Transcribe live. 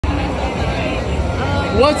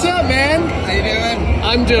What's up, man? How you doing?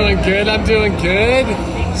 I'm doing good. I'm doing good.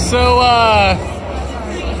 So,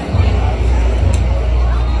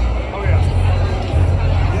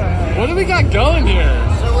 what do we got going here?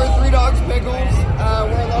 So we're Three Dogs Pickles.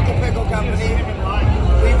 We're a local pickle company.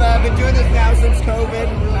 We've been doing this now since COVID.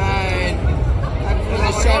 I've been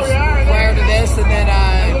a chef prior to this, and then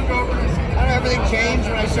I don't know, everything changed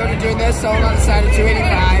when I started doing this. Sold on the side of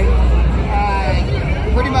 285.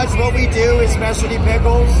 Pretty much what we do is specialty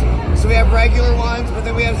pickles. So we have regular ones, but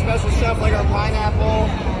then we have special stuff like our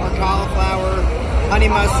pineapple, our cauliflower, honey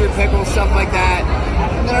mustard pickles, stuff like that.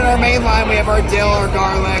 And then on our main line, we have our dill, our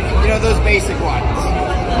garlic, you know, those basic ones.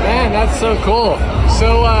 Man, that's so cool.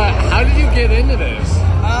 So, how did you get into this?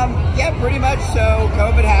 Yeah, pretty much. So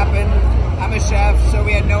COVID happened. I'm a chef, so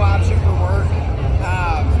we had no option for work.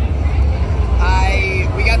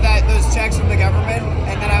 We got those checks from the government,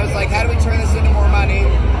 and then I was like, how do we turn this into more money?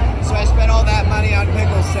 So I spent all that money on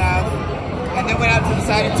pickle stuff, and then went out to the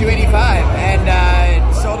side of 285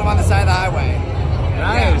 and sold them on the side of the highway.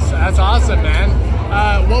 Nice, yeah. That's awesome, man.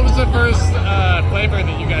 What was the first flavor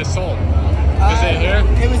that you guys sold? Is it here?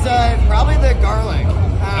 It was probably the garlic.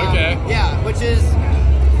 Okay. Yeah, which is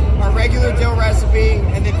our regular dill recipe,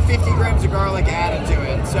 and then 50 grams of garlic added to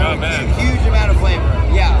it. So oh, man. A huge amount of flavor.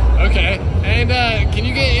 Yeah. Okay. And can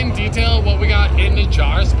you get in detail what we got in the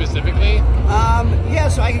jar specifically? Yeah,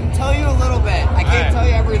 so I can tell you a little bit. I can't tell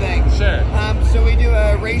you everything. Sure. So we do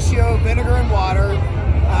a ratio of vinegar and water,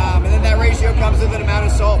 and then that ratio comes with an amount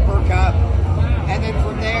of salt per cup. And then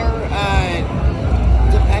from there,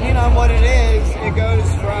 depending on what it is, it goes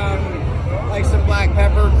from like some black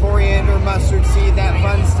pepper, coriander, mustard seed, that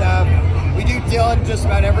fun stuff. We do dill in just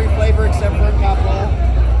about every flavor except for a couple.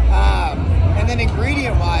 And then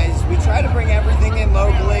ingredient-wise, we try to bring everything in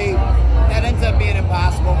locally. That ends up being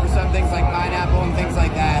impossible for some things like pineapple and things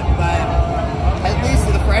like that, but at least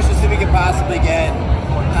the freshest that we could possibly get.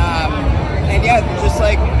 And yeah, just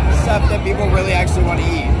like stuff that people really actually want to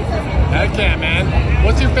eat. Okay, man.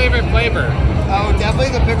 What's your favorite flavor? Oh,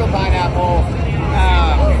 definitely the pickled pineapple.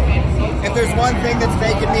 If there's one thing that's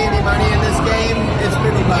making me any money in this game, it's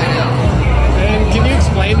pickled pineapple. And can you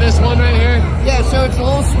explain this one right here? Yeah, so it's a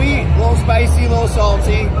little sweet, a little spicy, a little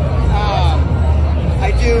salty.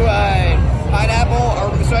 I do pineapple,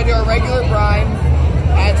 so I do a regular brine,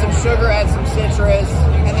 add some sugar, add some citrus,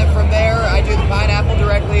 and then from there I do the pineapple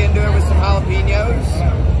directly into it with some jalapenos.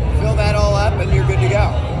 Fill that all up and you're good to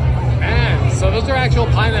go. Man, so those are actual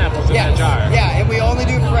pineapples in that jar. Yeah, and we only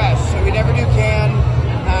do fresh, so we never do canned.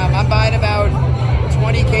 I'm buying about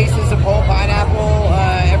 20 cases of whole pineapple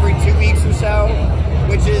every 2 weeks or so,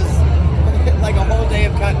 which is like a whole day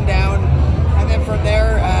of cutting down. And then from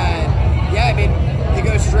there, yeah, I mean, it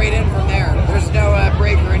goes straight in from there. There's no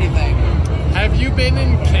break or anything. Have you been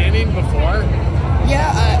in canning before?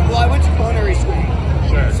 Yeah, well, I went to culinary school.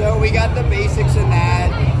 Sure. So we got the basics in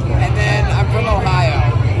that. And then I'm from Ohio.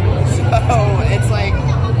 So it's like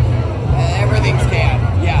everything's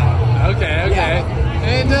canned. Yeah. Okay, okay. Yeah.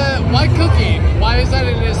 And why cooking? Why is that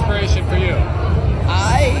an inspiration for you?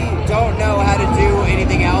 I don't know how to do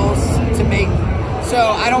anything else to make. So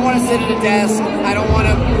I don't want to sit at a desk. I don't want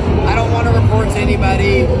to report to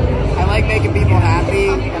anybody. I like making people happy,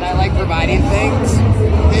 and I like providing things.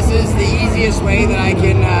 This is the easiest way that I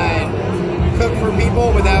can cook for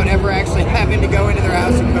people without ever actually having to go into their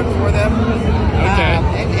house and cook for them. Okay.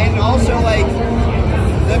 And also like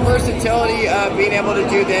the versatility of being able to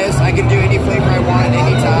do this. I can do any flavor I want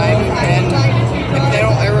anytime, and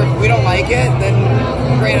if we don't like it,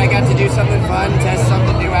 then great, I got to do something fun, test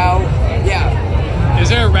something new out. Yeah. Is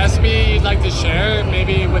there a recipe you'd like to share,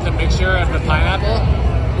 maybe with a mixture of the pineapple?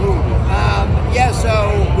 Ooh. Yeah,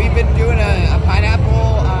 so we've been doing a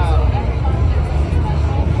pineapple,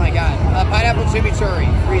 a pineapple chimichurri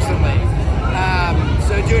recently.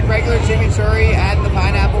 So doing regular chimichurri, adding the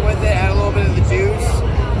pineapple with it, add a little bit of the juice,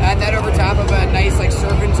 add that over top of a nice like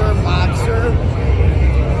surf and turf lobster.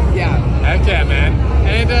 Yeah. Okay, man.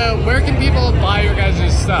 And where can people buy your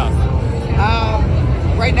guys' stuff?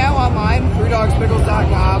 Right now online,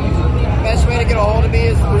 threedogspickles.com. Best way to get a hold of me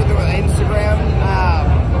is through the Instagram.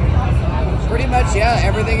 Pretty much, yeah,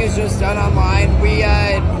 everything is just done online.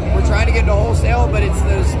 We're trying to get into wholesale, but it's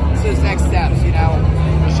those next steps, you know.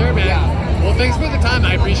 Sure, man. Yeah. Well, thanks for the time.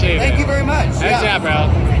 I appreciate it. Thank you very much. Thanks, yeah, bro.